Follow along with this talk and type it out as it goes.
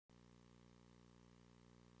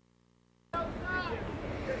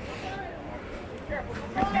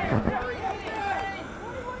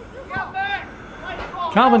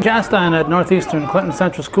Calvin Castine at Northeastern Clinton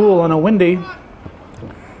Central School on a windy,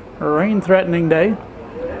 rain-threatening day.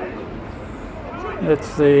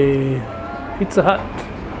 It's the Pizza Hut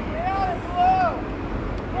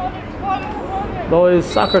boys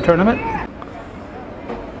soccer tournament.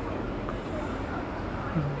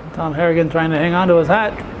 Tom Harrigan trying to hang on to his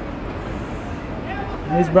hat.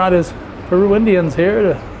 He's brought his Peru Indians here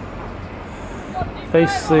to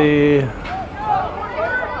face the,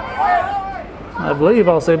 I believe,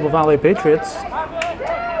 Ausable Valley Patriots.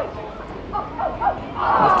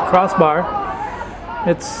 Off the crossbar.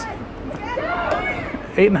 It's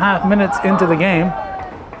 8.5 minutes into the game.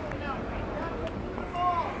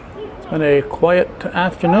 It's been a quiet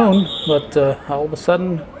afternoon, but all of a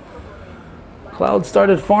sudden clouds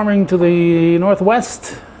started forming to the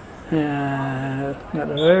northwest. And got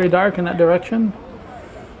very dark in that direction.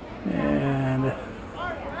 And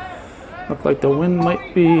looked like the wind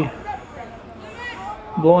might be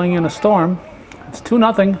blowing in a storm. It's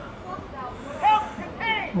 2-0.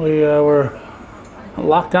 We were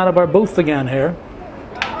locked out of our booth again here.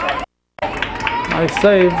 Nice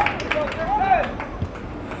save.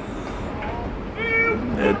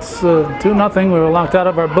 It's 2-0. We were locked out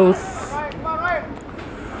of our booth.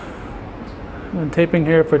 Been taping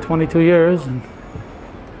here for 22 years, and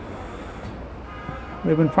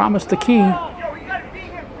we've been promised the key.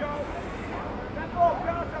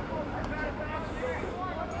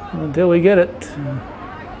 Until we get it.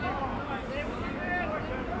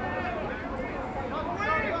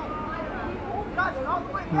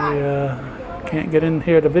 We can't get in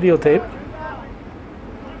here to videotape.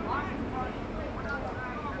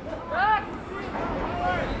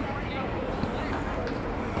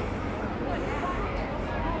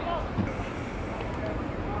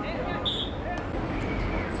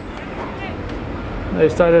 They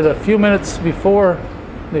started a few minutes before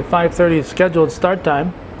the 5:30 scheduled start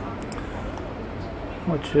time,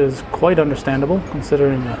 which is quite understandable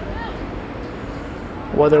considering the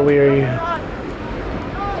weather we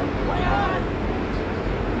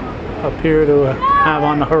appear to have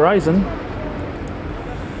on the horizon.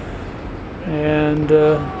 And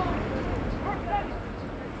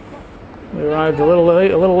we arrived a little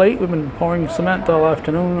late. We've been pouring cement all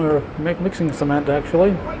afternoon, or mixing cement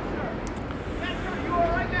actually.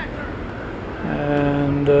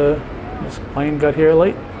 And this plane got here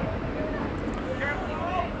late,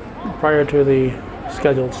 prior to the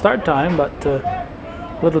scheduled start time, but a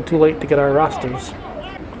little too late to get our rosters.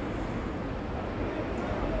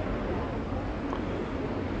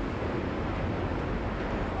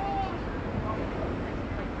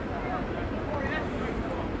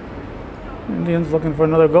 Indians looking for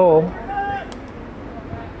another goal.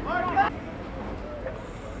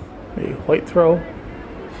 A white throw.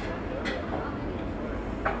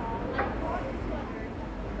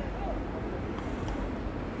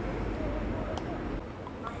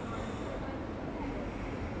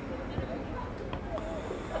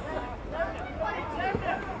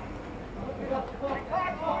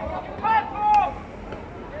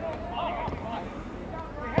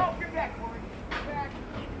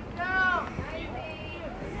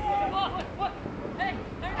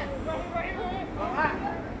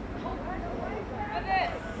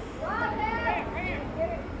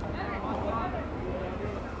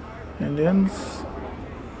 Indians.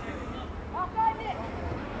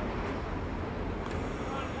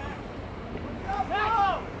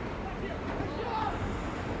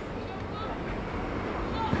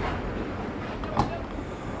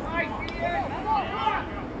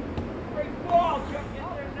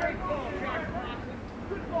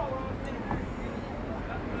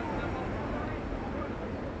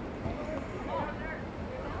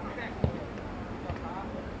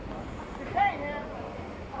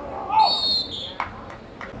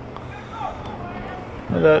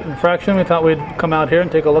 That infraction, we thought we'd come out here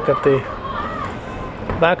and take a look at the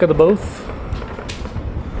back of the booth.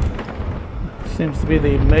 Seems to be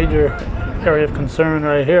the major area of concern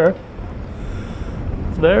right here.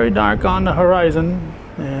 It's very dark on the horizon,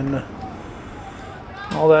 and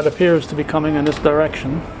all that appears to be coming in this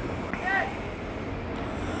direction.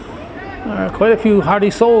 There are quite a few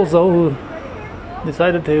hardy souls though who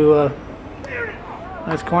decided to,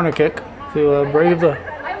 nice corner kick, to brave the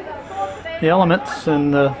elements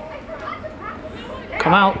and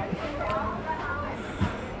come out.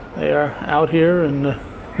 They are out here, and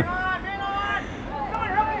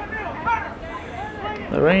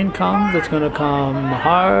the rain comes. It's going to come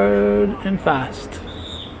hard and fast.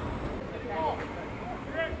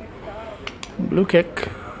 Blue kick.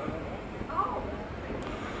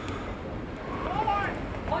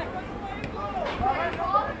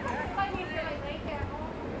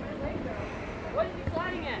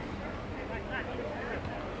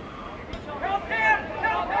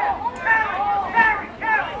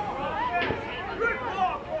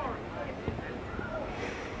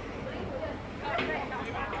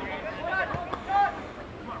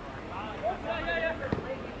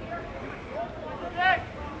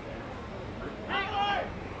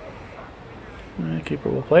 Keeper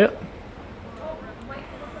will play it.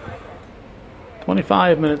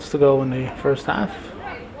 25 minutes to go in the first half.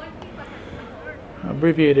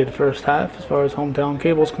 Abbreviated first half as far as hometown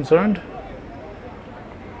cable is concerned.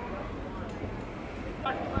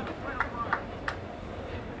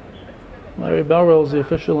 Larry Belrose is the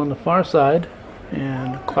official on the far side,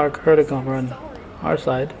 and Clark Hurdick over on our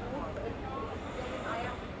side.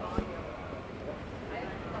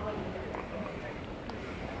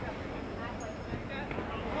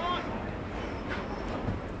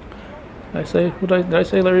 Did I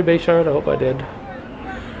say Larry Bayshard? I hope I did.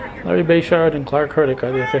 Larry Bayshard and Clark Hurdick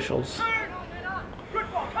are the officials.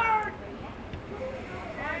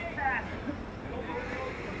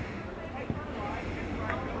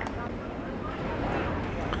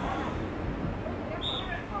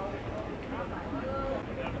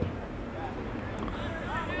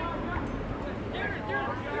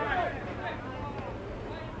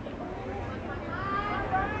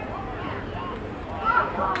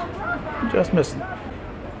 Just missing.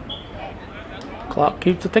 Clock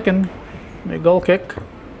keeps it ticking. Big goal kick.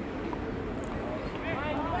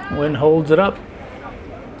 Wynn holds it up.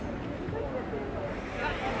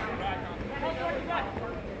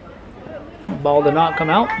 Ball did not come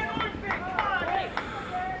out.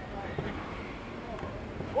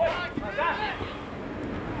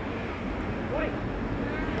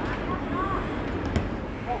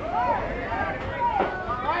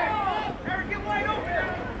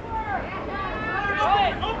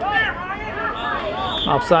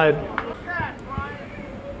 Offside.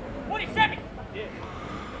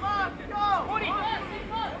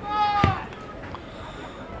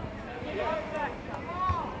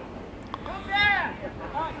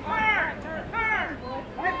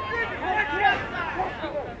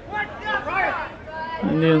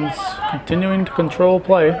 Indians continuing to control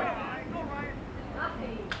play.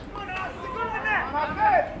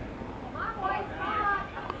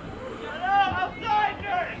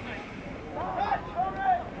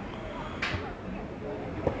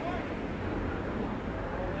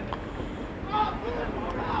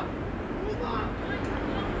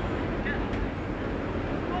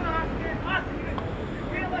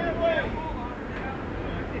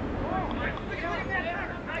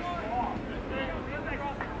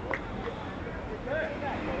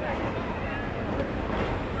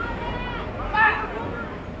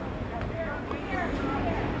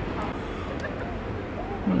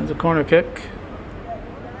 There's a corner kick.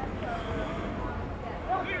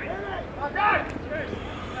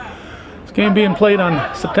 This game being played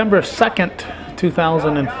on September 2nd,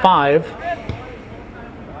 2005.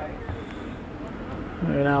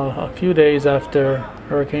 We're now a few days after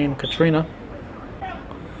Hurricane Katrina.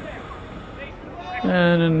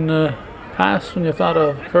 And in the past, when you thought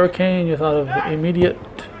of hurricane, you thought of immediate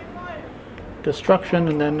destruction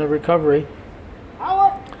and then the recovery.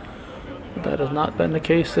 That has not been the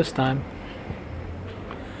case this time.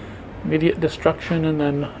 Immediate destruction and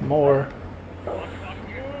then more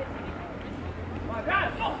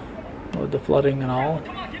with the flooding and all.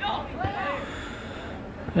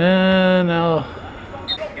 And now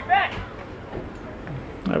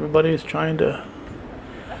everybody's trying to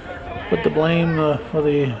put the blame for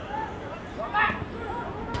the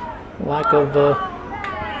lack of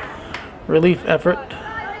relief effort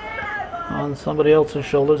on somebody else's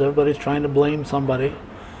shoulders. Everybody's trying to blame somebody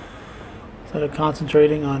instead of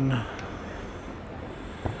concentrating on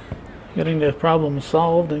getting the problem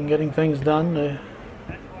solved and getting things done.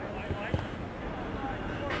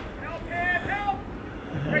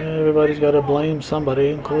 Everybody's got to blame somebody,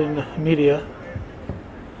 including the media.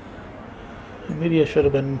 The media should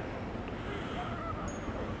have been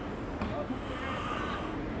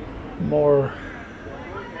more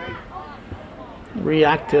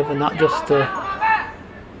reactive and not just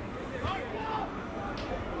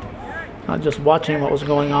watching what was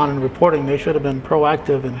going on and reporting. They should have been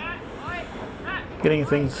proactive in getting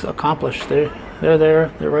things accomplished. They're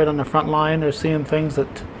there. They're right on the front line. They're seeing things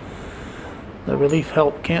that the relief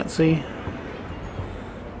help can't see,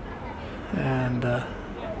 and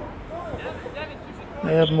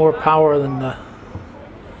they have more power than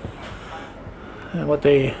what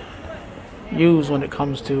they use when it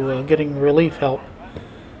comes to getting relief help,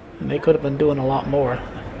 and they could have been doing a lot more,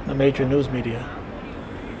 the major news media.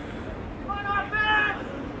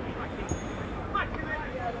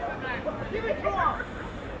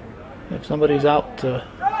 If somebody's out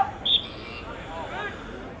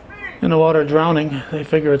in the water drowning, they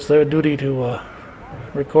figure it's their duty to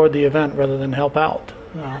record the event rather than help out.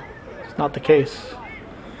 It's not the case.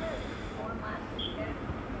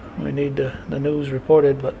 We need the news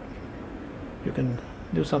reported, but you can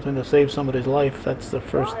do something to save somebody's life, that's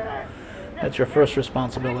your first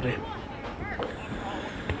responsibility.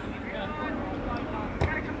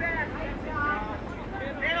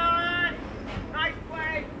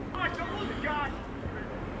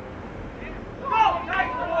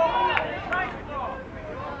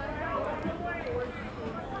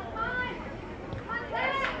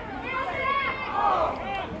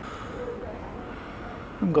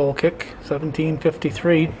 Goal kick,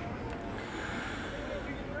 17:53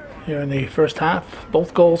 here in the first half.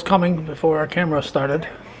 Both goals coming before our camera started.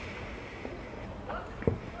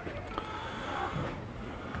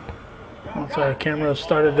 Once our camera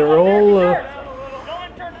started to roll,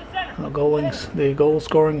 the goal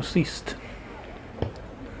scoring ceased.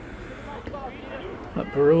 But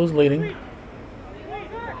Peru is leading.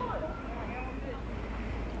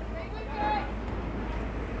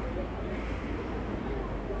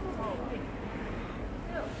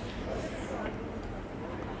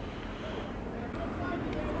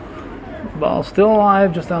 Ball still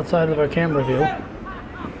alive just outside of our camera view.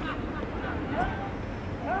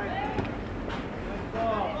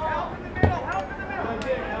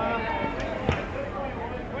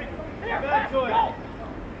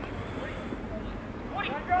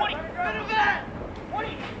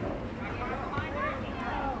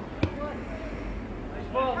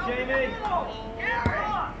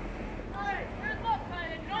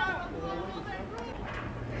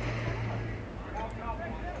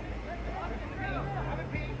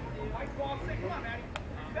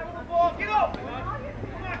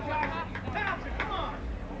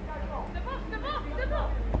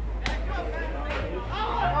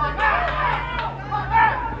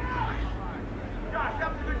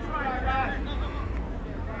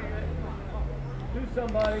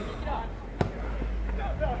 Somebody.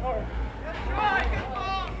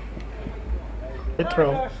 Good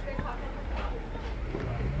throw.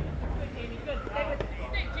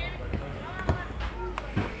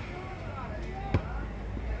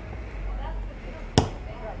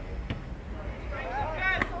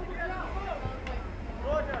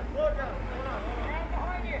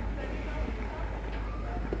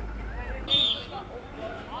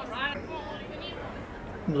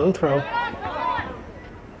 Low throw.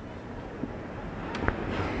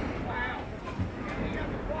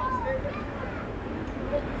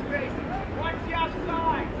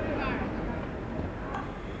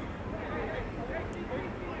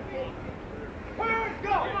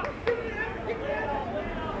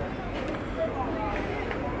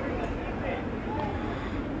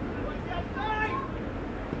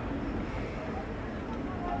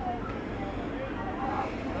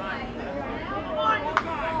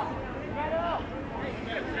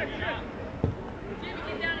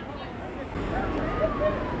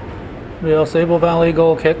 The Ausable Valley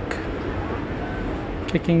goal kick,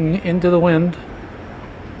 kicking into the wind.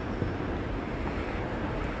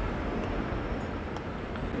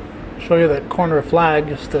 Show you that corner flag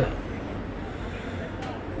just to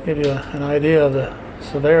give you an idea of the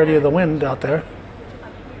severity of the wind out there.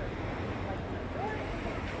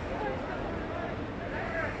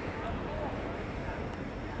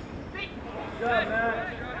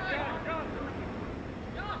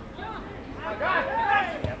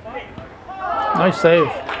 Nice save.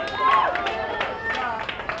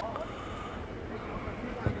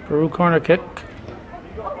 Peru corner kick.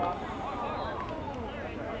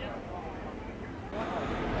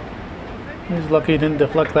 He's lucky he didn't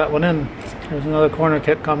deflect that one in. There's another corner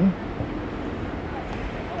kick coming.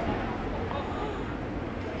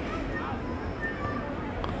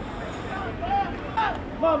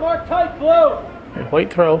 Come on, Mark, tight, Blue.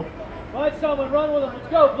 White throw. Find someone, run with him. Let's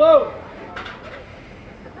go, Blue.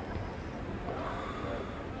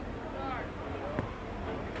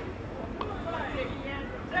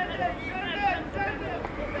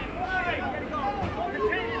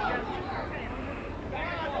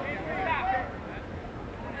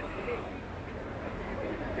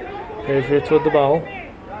 Patriots with the ball.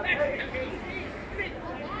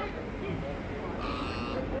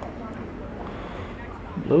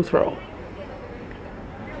 Blue throw.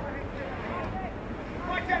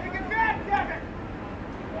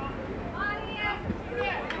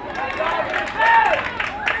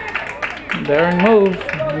 Daring move.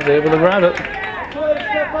 He's able to grab it.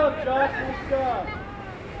 Step up, Josh. Nice job.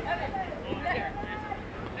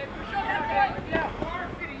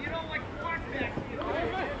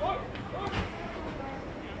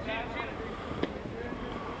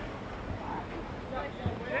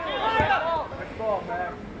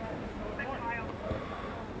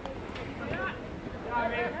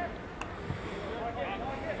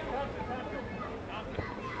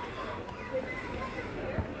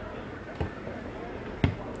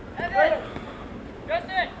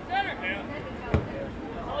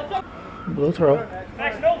 Blue throw.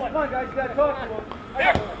 Come on, guys, you gotta talk to him.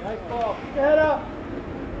 Nice ball. Keep your head up.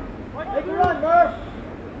 Make a run, Murph.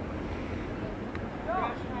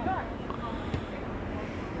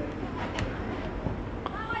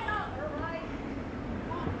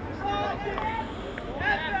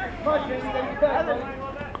 Come on, James, get your back, buddy.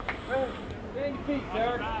 Get your feet,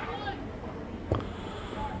 Derek.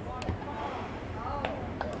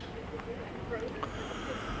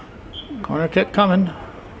 Corner kick coming.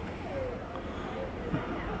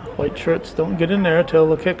 White shirts don't get in there till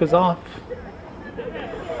the kick is off.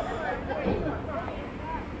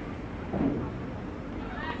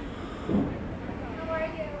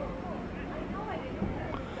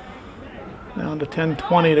 Down to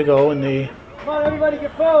 10:20 to go in the Come on, everybody,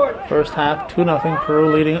 get forward. first half. 2-0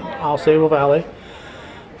 Peru leading Ausable Valley.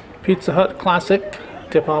 Pizza Hut Classic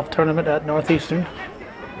tip-off tournament at Northeastern.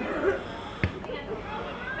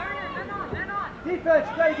 Defense,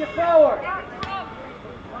 gotta get forward.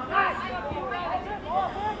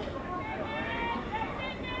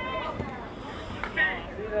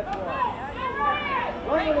 See, that's one.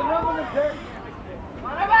 Run with him, Derek.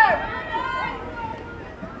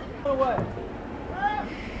 Away.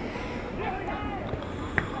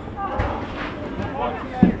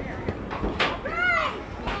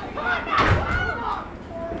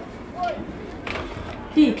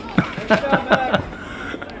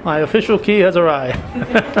 My official key has arrived.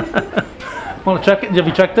 Want to check it? Have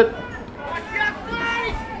you checked it?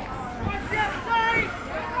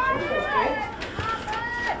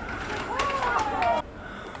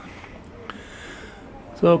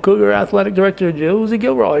 So Cougar Athletic Director Josie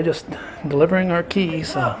Gilroy just delivering our keys.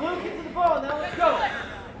 So. Blue, get to the ball now. Let's go.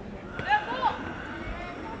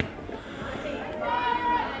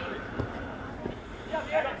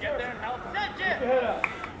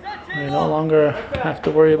 We no longer have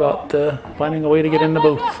to worry about finding a way to get in the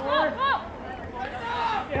booth. Get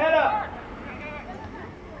your head up.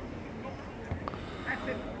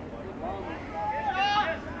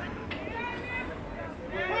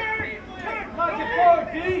 Come on, get forward,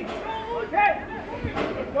 D. Okay.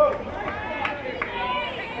 Go.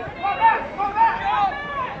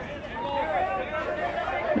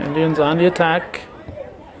 Indians on the attack.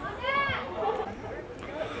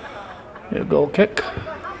 Good goal kick.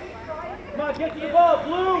 Come on, get to the ball,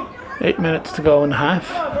 Blue. 8 minutes to go in the half.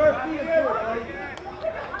 Come on, Murph, be into it, buddy.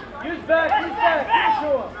 Use back, give it to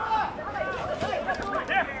him.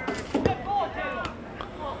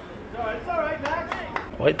 It's all right, Max.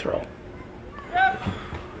 White throw.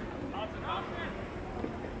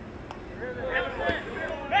 Good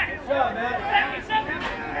job, Matt.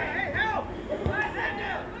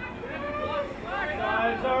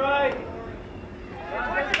 It's all right.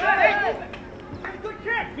 Good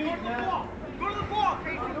kick. Go to the ball. Go to the ball,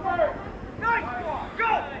 Casey. Nice ball.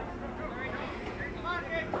 Go.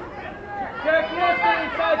 Jack Wilson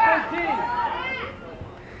inside 13.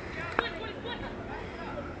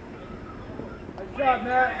 Nice job,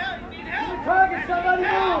 Matt. You're target somebody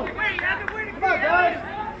move. Wait, Evan, wait a Come on, guys.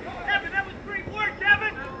 Evan, that was great work,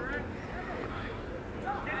 Evan.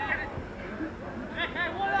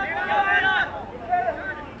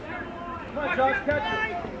 Come on, Josh, catch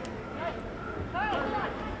it.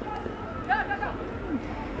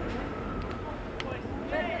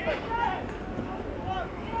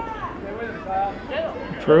 Stay with him, Kyle.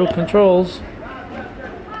 Peru controls.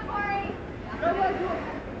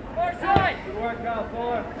 Good work, Kyle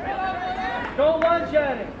Fuller. Don't lunge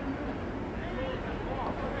at him.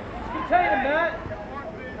 Just contain him, Matt.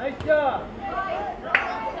 Nice job.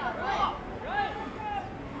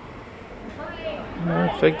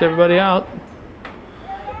 Faked everybody out.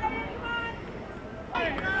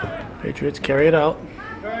 Patriots carry it out.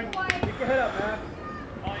 Turn. Keep your head up, Matt.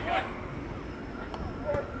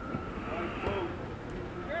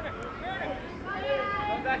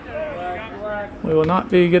 Relax. We will not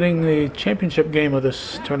be getting the championship game of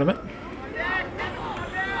this tournament.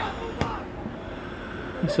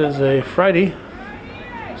 This is a Friday,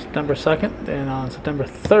 September 2nd, and on September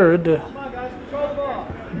 3rd, Come on, guys, control the ball.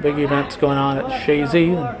 big events going on at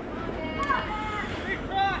Shazy.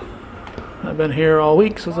 I've been here all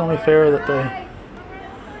week, so it's only fair that they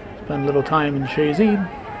spend a little time in Shazy.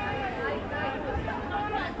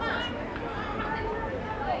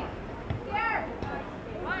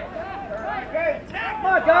 Come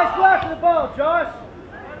on, guys, go after the ball, Josh.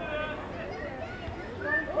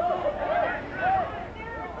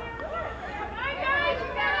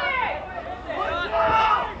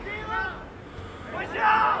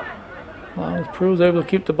 Well, if Peru's able to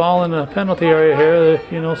keep the ball in the penalty area here,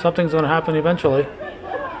 you know something's going to happen eventually.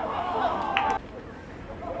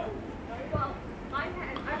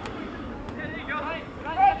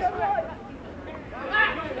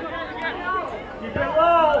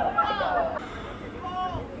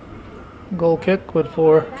 Goal kick with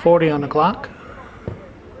 4:40 on the clock.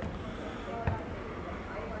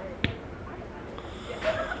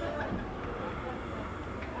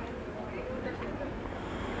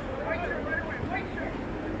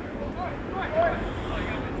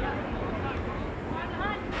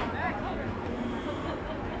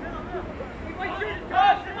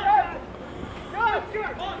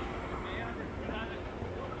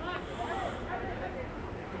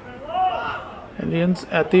 Indians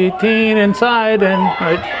at the 18 inside and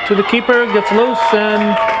right to the keeper, gets loose,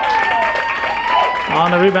 and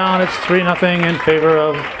on the rebound it's 3-0 in favor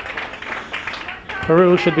of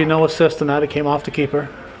Peru. Should be no assist in that, it came off the keeper,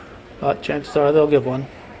 but chances are they'll give one.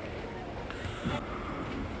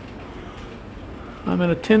 I'm in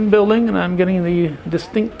a tin building and I'm getting the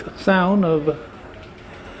distinct sound of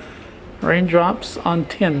raindrops on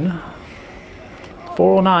tin.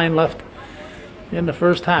 4:09 left in the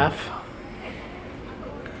first half.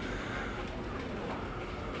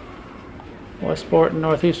 Westport and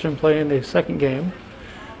Northeastern playing the second game,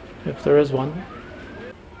 if there is one.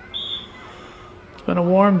 It's been a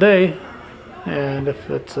warm day, and if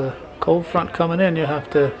it's a cold front coming in, you have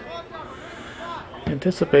to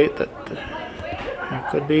anticipate that there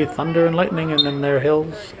could be thunder and lightning, and then there are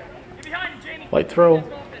hills. White throw.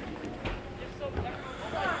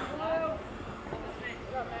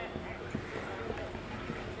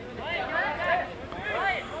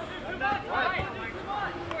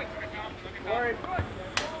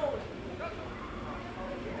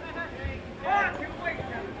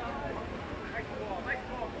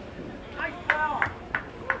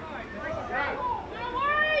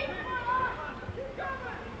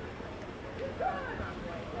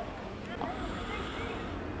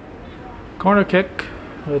 Corner kick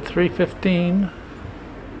with 3:15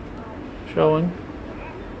 showing.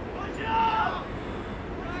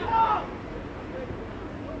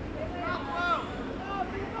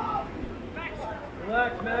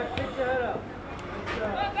 Relax, Max. Pick your head up.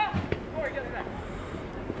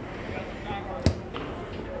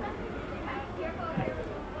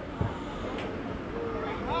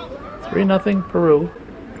 3-0 Peru.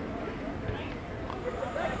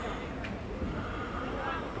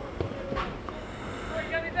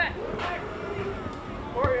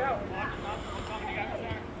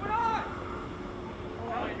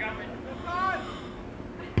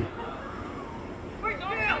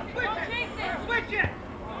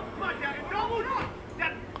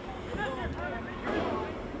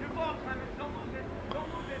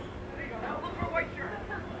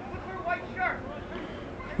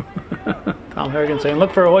 Tom Harrigan saying,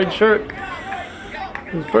 "Look for a white shirt."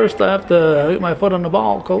 First, I have to get my foot on the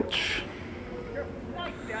ball, coach.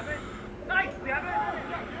 Nice, Devin. Nice, Devin.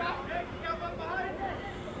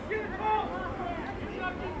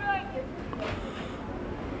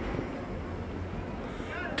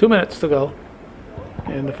 2 minutes to go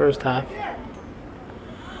in the first half.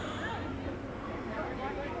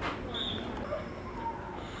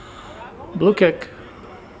 Blue kick.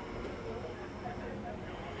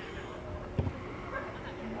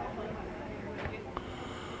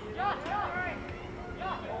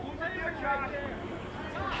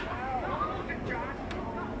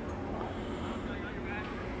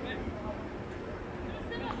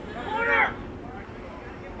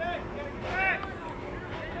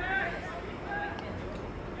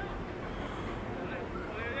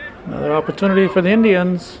 Another opportunity for the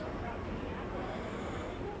Indians.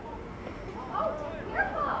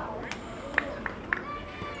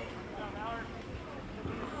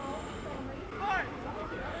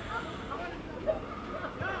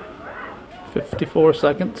 "54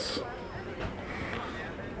 seconds.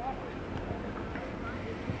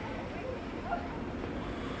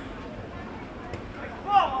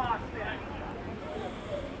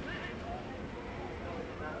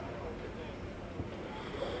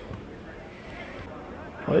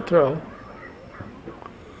 White throw.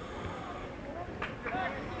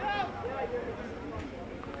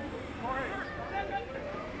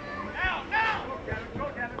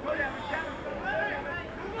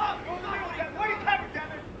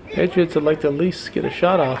 Patriots would like to at least get a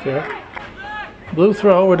shot off here. Blue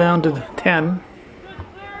throw, we're down to 10.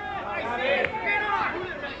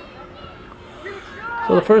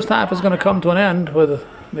 So the first half is going to come to an end with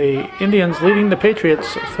the Indians leading the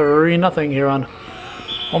Patriots 3-0 here on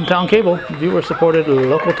Hometown Cable, viewer-supported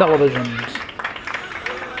local televisions.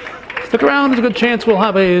 Stick around, there's a good chance we'll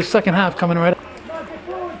have a second half coming right up.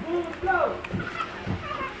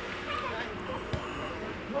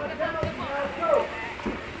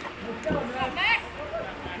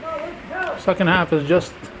 Second half has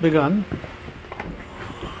just begun.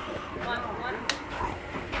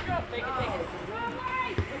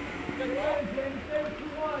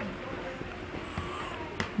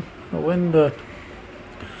 wind is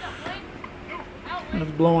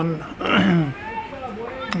blowing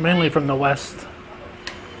mainly from the west.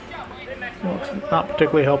 So it's not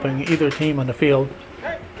particularly helping either team on the field.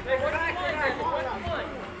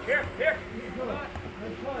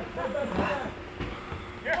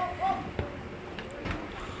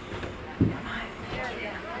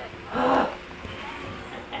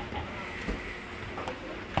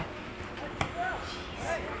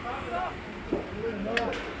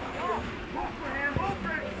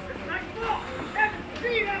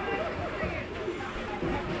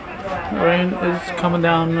 Rain is coming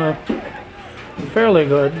down fairly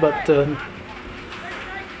good, but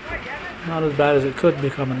not as bad as it could be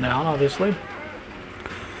coming down, obviously.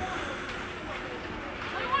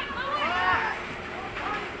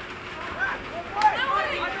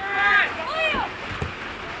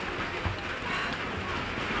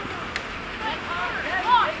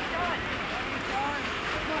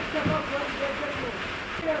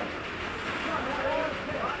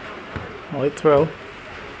 Late throw.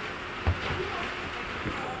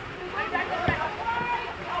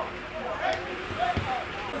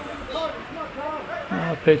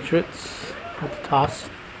 Patriots with the toss.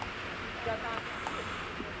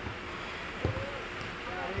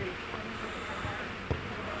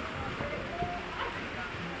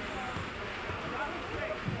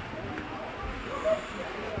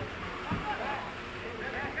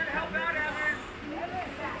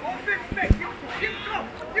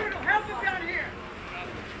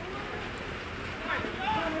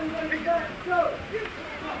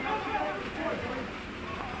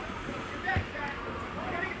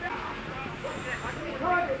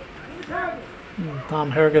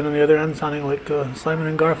 Tom Harrigan on the other end sounding like Simon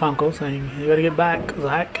and Garfunkel saying, "You gotta get back,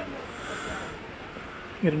 Zach.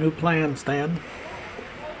 Get a new plan, Stan."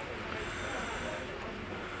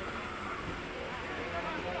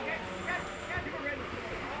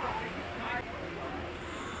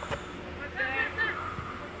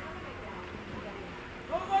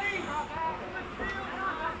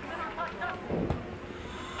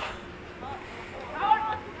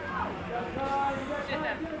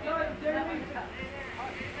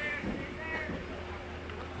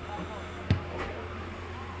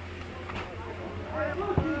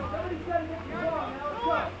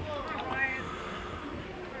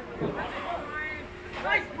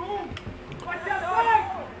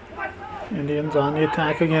 Indians on the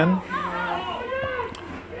attack again.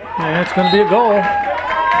 And it's going to be a goal.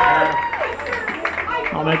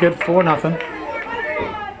 I'll make it 4-0.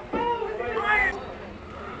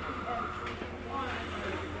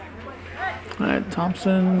 All right,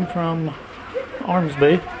 Thompson from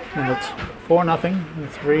Ormsby. And it's 4-0.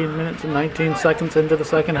 3 minutes and 19 seconds into the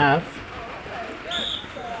second half.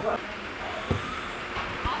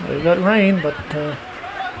 We've got rain, but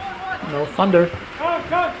no thunder.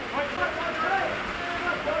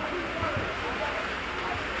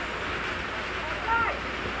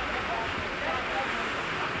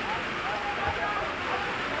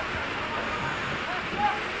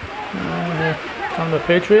 From the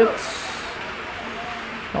Patriots,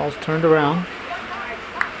 ball's turned around.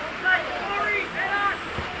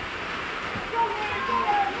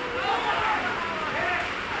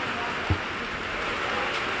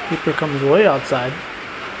 Keeper comes way outside.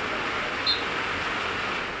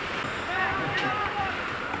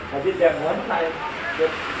 I did that one time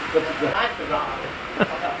with the glasses on.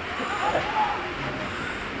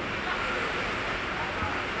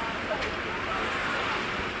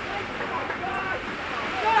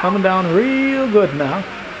 Coming down real good now.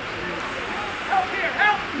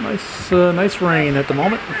 Nice rain at the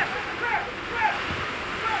moment.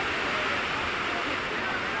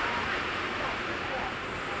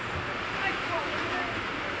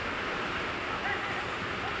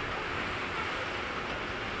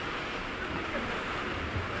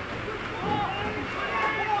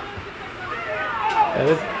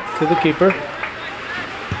 Headed to the keeper.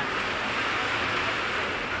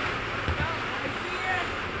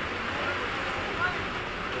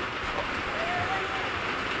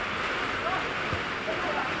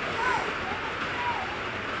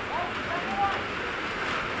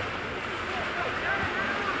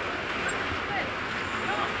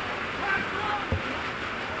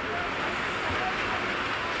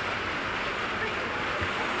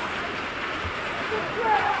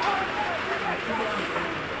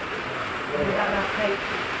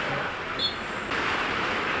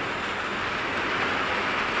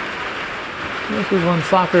 This is when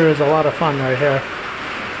soccer is a lot of fun right here.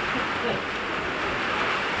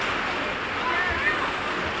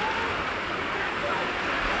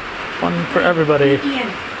 Fun for everybody.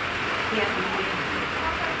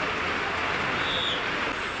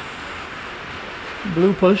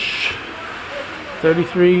 Blue push,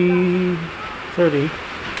 33-30.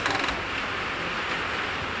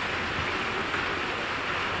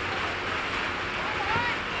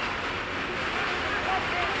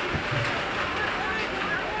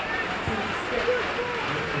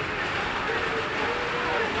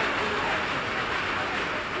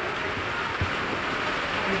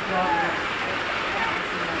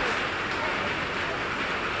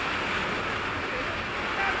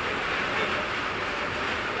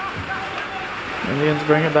 Indians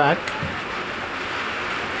bring it back.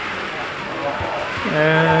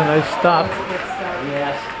 And nice stop.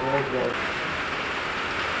 Yes, very good.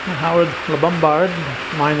 Howard LeBombard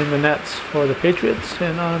minding the nets for the Patriots.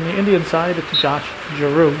 And on the Indian side, it's Josh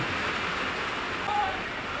Giroux.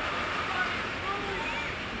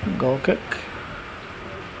 Goal kick.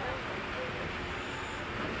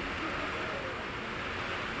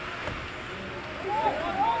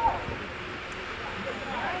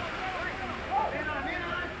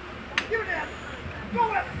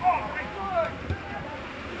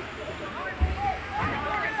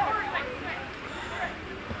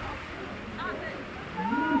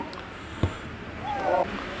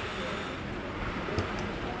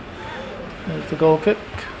 There's the goal kick.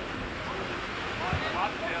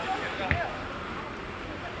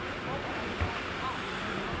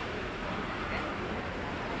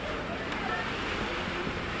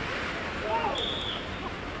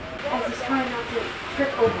 I was just trying not to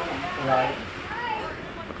trip over him. Right.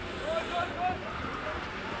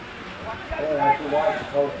 Yeah, if you watch the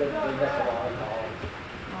post, they miss a lot of calls.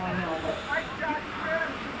 Oh, I know, but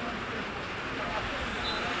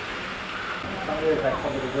Some years I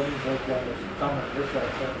cover the women's league, some of this way,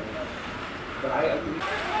 but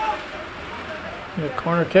A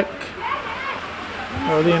corner kick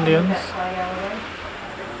for the Indians. that flag out of the way.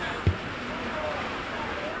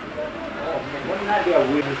 wouldn't that be a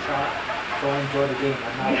weird shot? Go enjoy the game.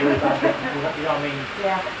 I'm not worried about getting, you know what I mean?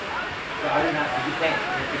 Yeah. So I do not, you can't, if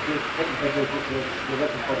you're taking pictures, you're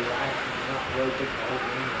looking for the action, you're not really taking the whole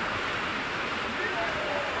game.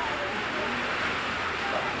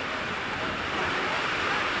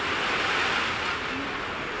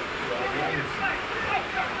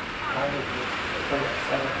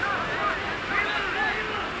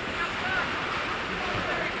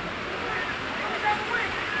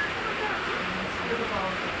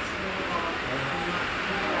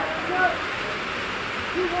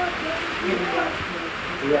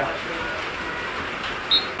 Yeah.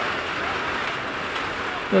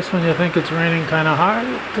 This one you think it's raining kind of hard,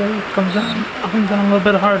 it comes down a little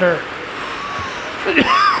bit harder.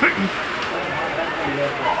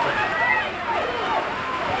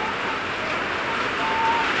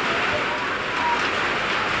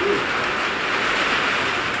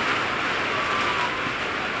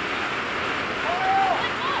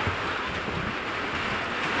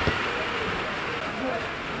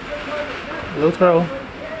 Blue throw.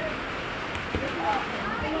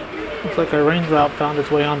 Looks like a raindrop found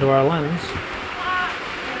its way onto our lens.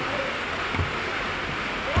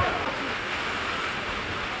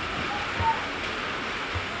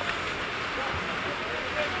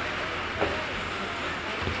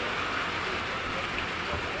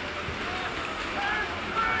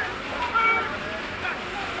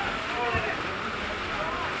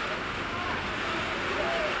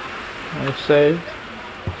 Nice save.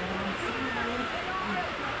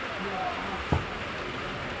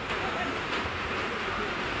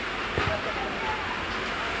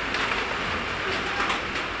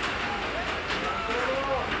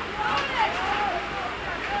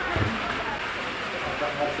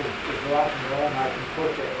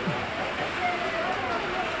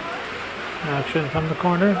 Action from the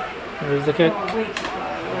corner. There's the kick. Oh, way too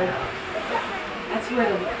far. That's where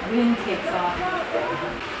the wind kicks off.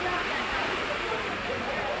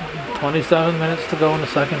 27 minutes to go in the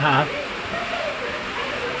second half.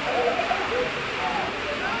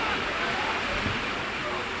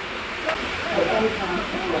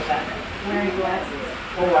 Wearing glasses.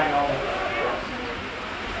 Oh, I know.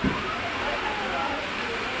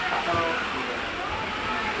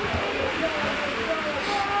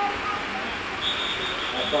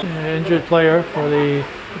 Injured player for the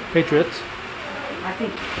Patriots. I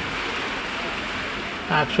think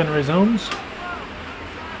Action resumes.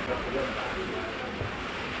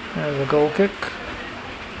 There's a goal kick.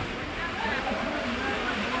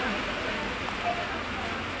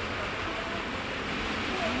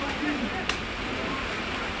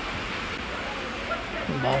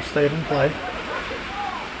 The ball stayed in play.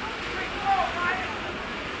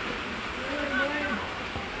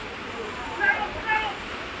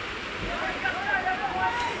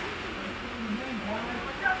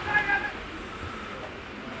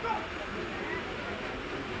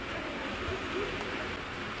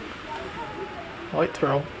 White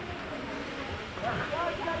throw.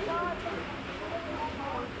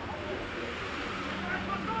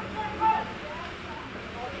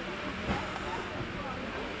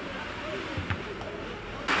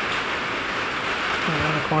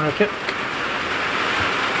 And a corner kick.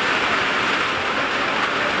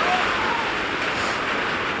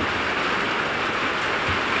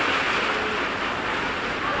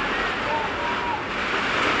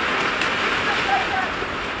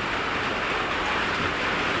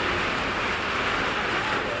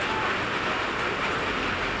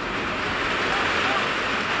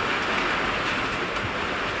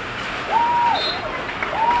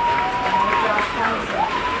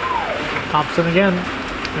 Thompson again,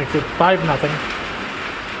 makes it 5-0.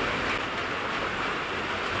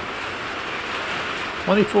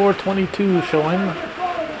 24-22 showing.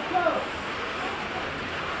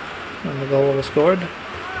 And the goal was scored.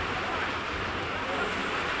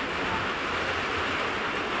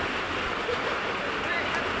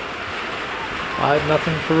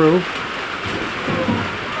 5-0 Peru.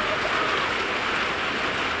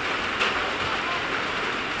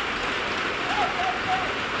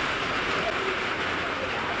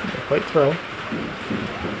 White throw.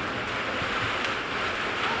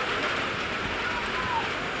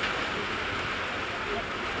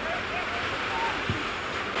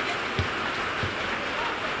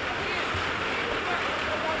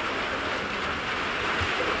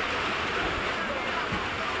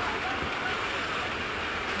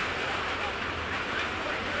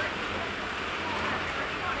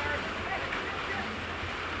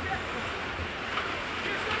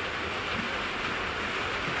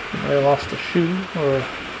 They lost a shoe, or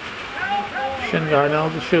shin guard, now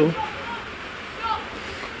the shoe.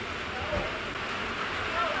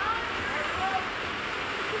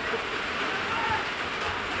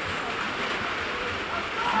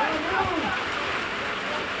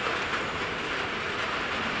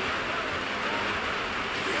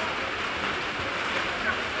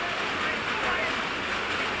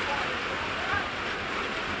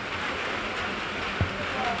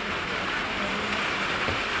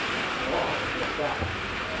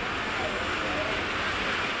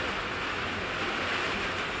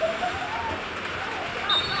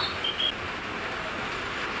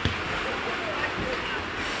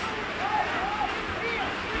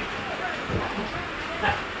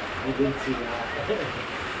 I didn't see that.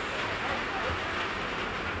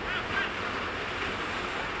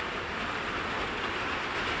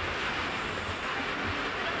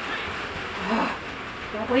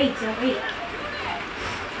 Don't wait, don't wait.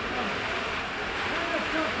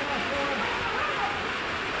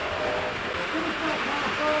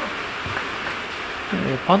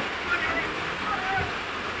 Punt.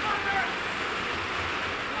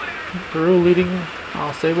 Peru leading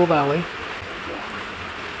Ausable Valley.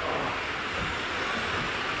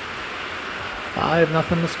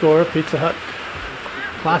 5-0 to score. Pizza Hut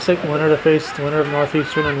Classic winner to face the winner of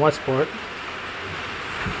Northeastern and Westport.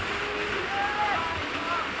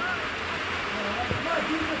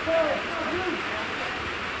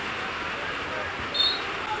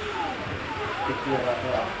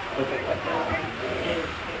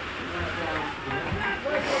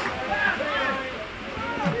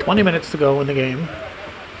 And 20 minutes to go in the game.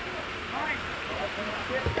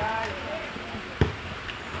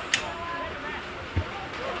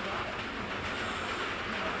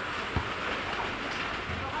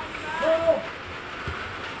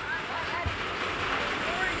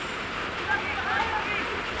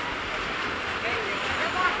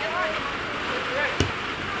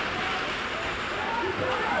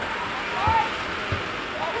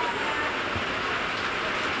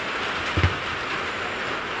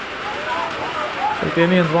 The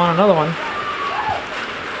Indians want another one, and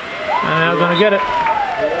they're going to get it.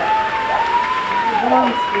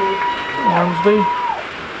 Ormsby.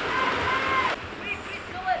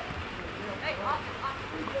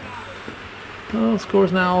 Well,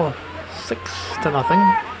 score's now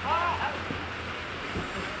 6-0.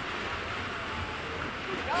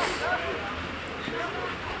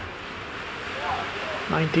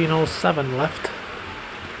 $19:07 left.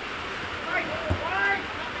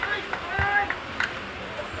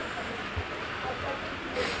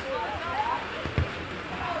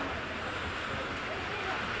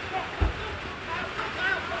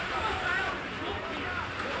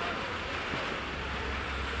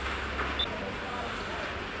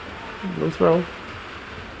 Blue throw.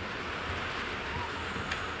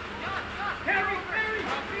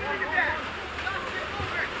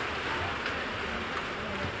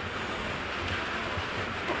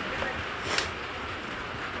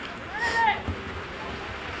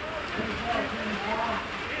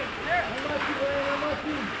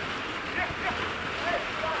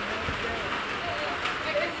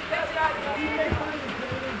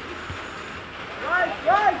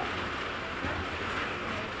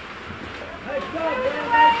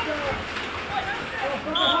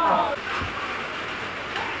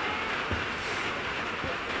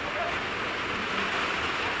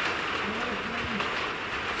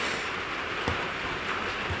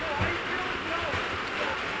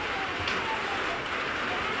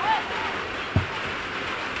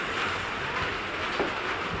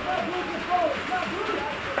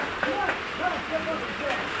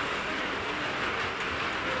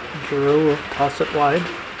 toss it wide.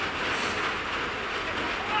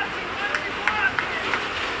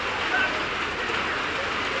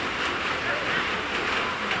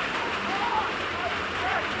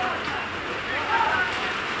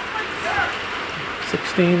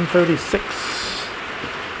 .36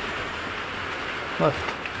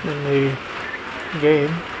 left in the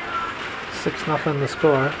game. 6-0 the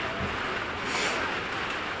score.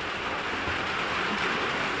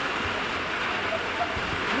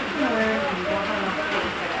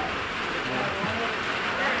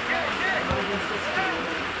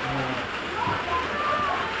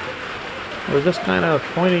 We're just kind of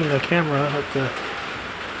pointing the camera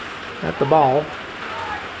at the ball.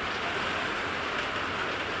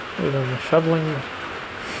 We've been shoveling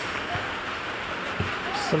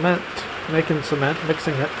cement, making cement,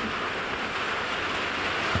 mixing it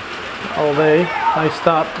all day. Nice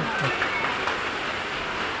stop.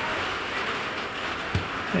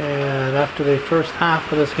 And after the first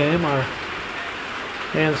half of this game, our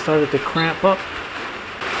hands started to cramp up.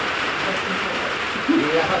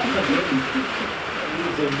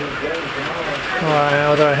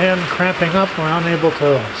 With our hand cramping up, we're unable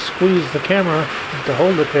to squeeze the camera to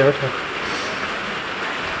hold it here to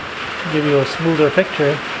give you a smoother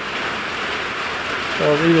picture.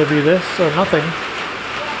 So it'll either be this or nothing.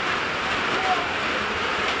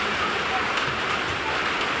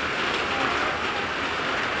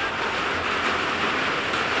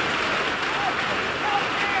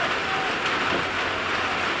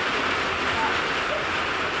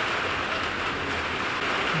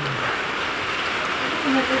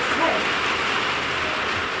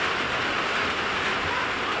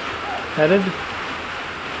 Headed.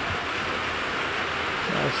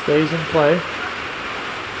 Stays in play.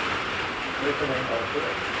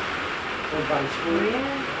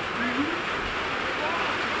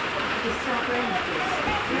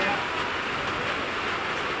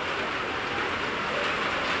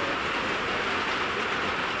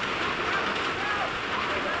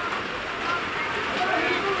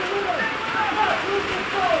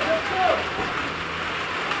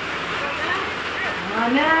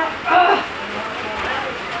 On now.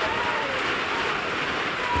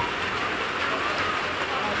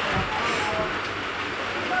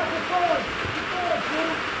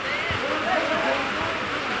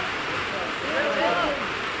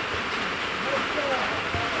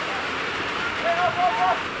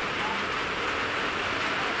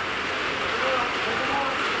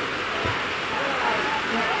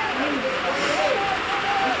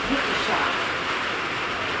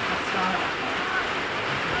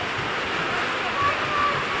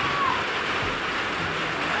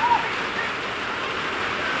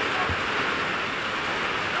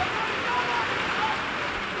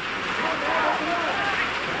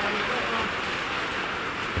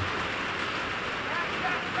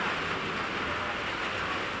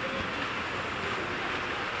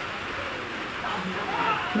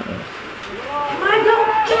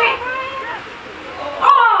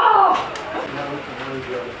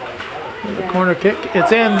 Corner kick,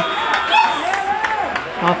 it's in.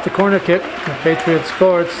 Off the corner kick, the Patriots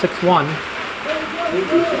scored 6-1.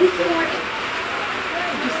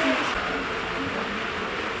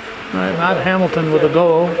 Alright, Matt Hamilton with a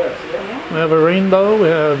goal. We have a rainbow, we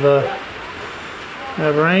have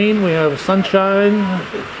rain, we have sunshine.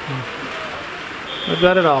 We've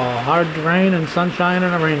got it all. Hard rain and sunshine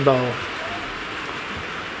and a rainbow.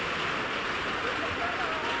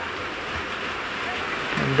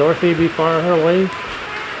 Dorothy before her way.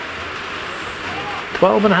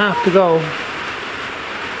 12.5 to go.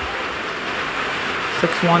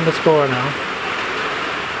 6-1 to score now.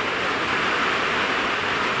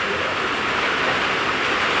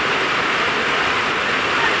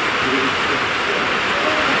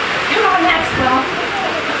 Come on, Maxwell.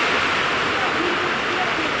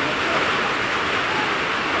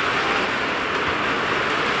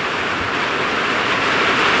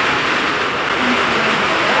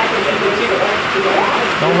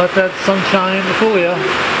 Don't let that sunshine fool you.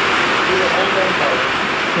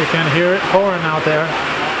 You can hear it pouring out there.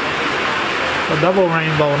 A double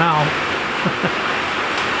rainbow now.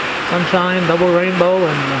 Sunshine, double rainbow,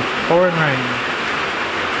 and pouring rain.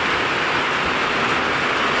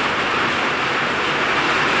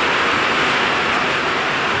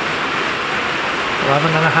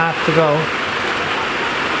 .5 to go.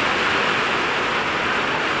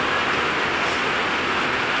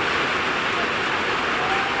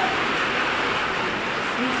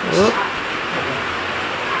 Whoop.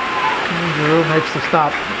 And Drew makes the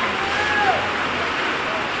stop.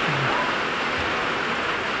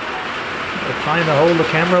 They're trying to hold the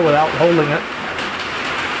camera without holding it.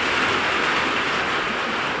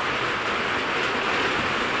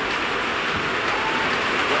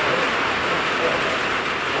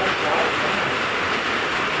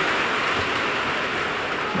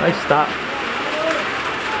 Nice stop.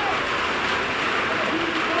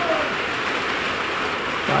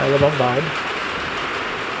 By the bombard.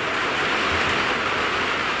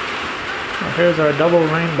 Now here's our double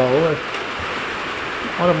rainbow.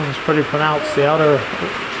 One of them is pretty pronounced. The outer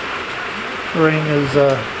ring is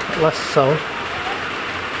less so.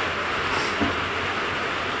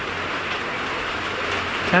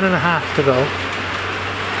 Ten and a half to go.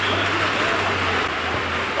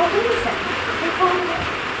 Oh, wait a second.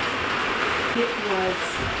 It was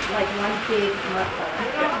like one big muffler.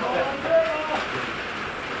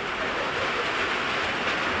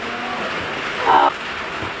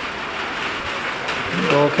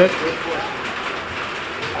 Goal kick.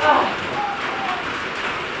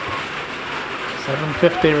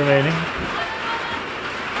 7:50 remaining.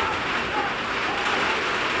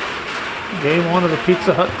 Game 1 of the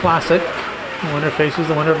Pizza Hut Classic. The winner faces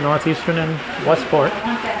the winner of Northeastern and Westport.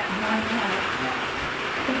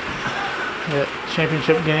 The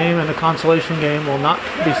championship game and the consolation game will not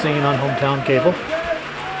be seen on hometown cable.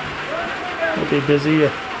 We'll be busy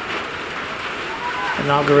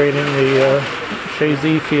inaugurating the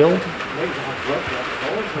Shazy Field.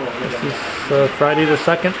 This is Friday the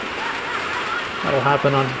 2nd. That'll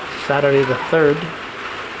happen on Saturday the 3rd.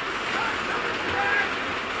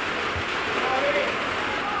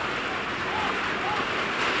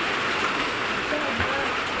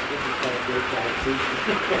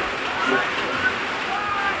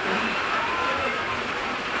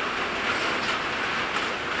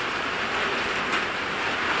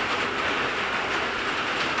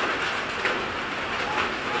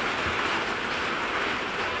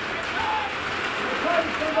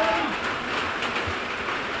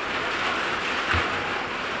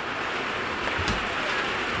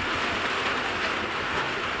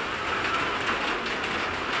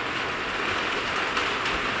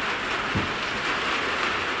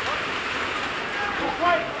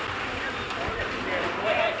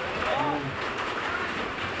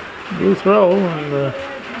 Blue throw and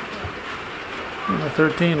number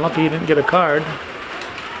 13. Lucky he didn't get a card.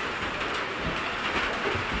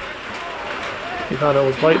 He thought it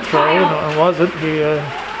was white throw, and it wasn't. He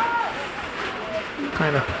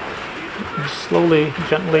kind of slowly,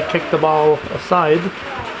 gently kicked the ball aside.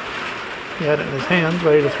 He had it in his hands,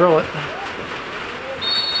 ready to throw it.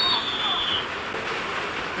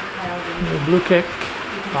 The blue kick,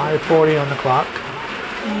 5:40 on the clock.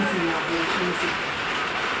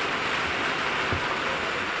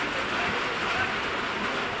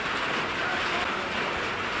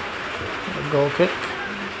 Goal kick.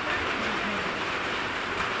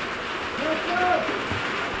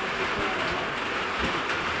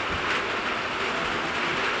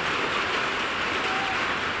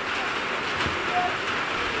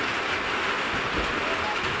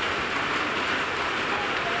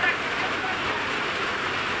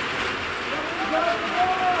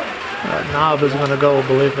 That knob is going to go,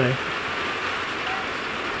 believe me.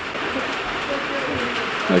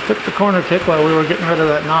 I took the corner kick while we were getting rid of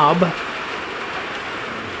that knob.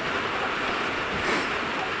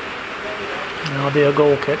 That'll be a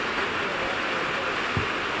goal kick.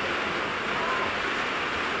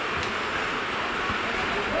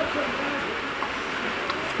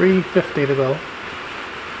 .350 to go.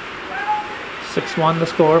 6-1 the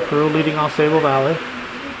score. Peru leading Ausable Valley.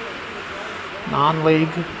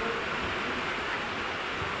 Non-league.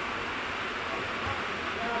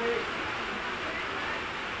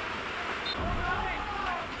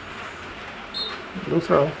 Blue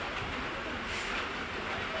throw.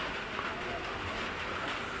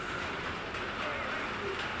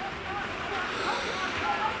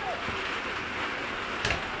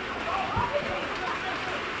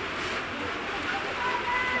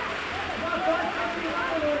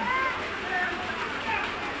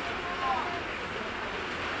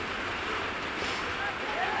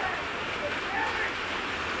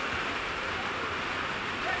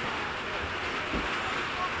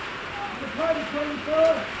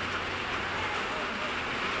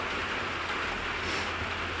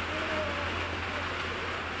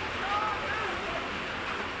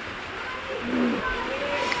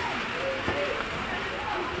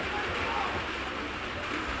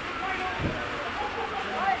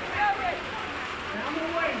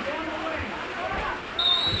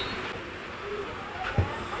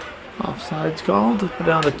 Offside's called. We're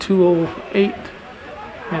down to 2:08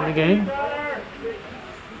 in the game.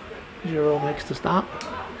 Giro makes the stop.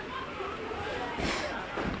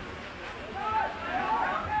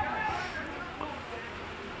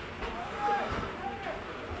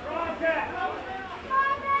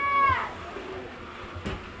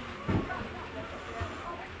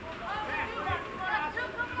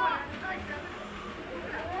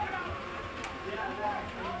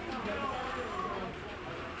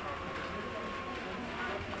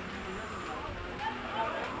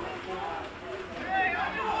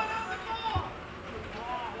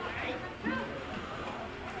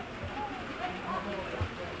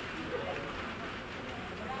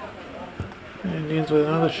 Indians with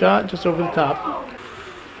another shot just over the top.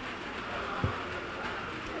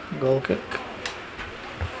 Goal kick.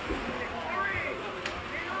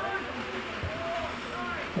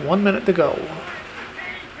 One minute to go.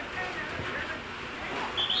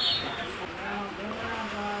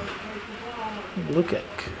 Blue kick.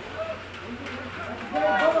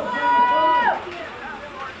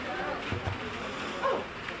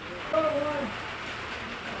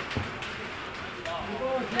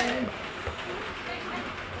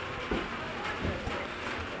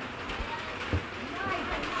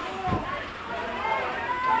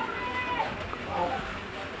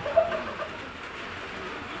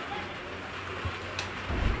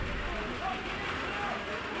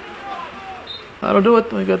 That'll do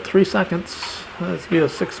it. We got 3 seconds. That's be a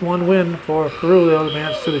 6-1 win for Peru. They'll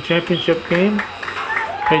advance to the championship game.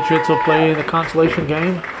 Patriots will play the consolation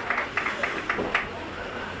game.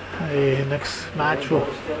 The next match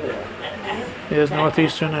is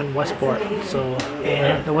Northeastern and Westport. So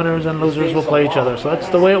the winners and losers will play each other. So that's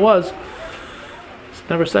the way it was.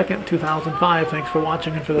 September 2nd, 2005. Thanks for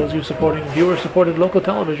watching, and for those of you supporting viewer-supported local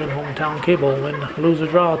television, hometown cable, win, lose or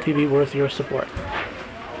draw, TV worth your support.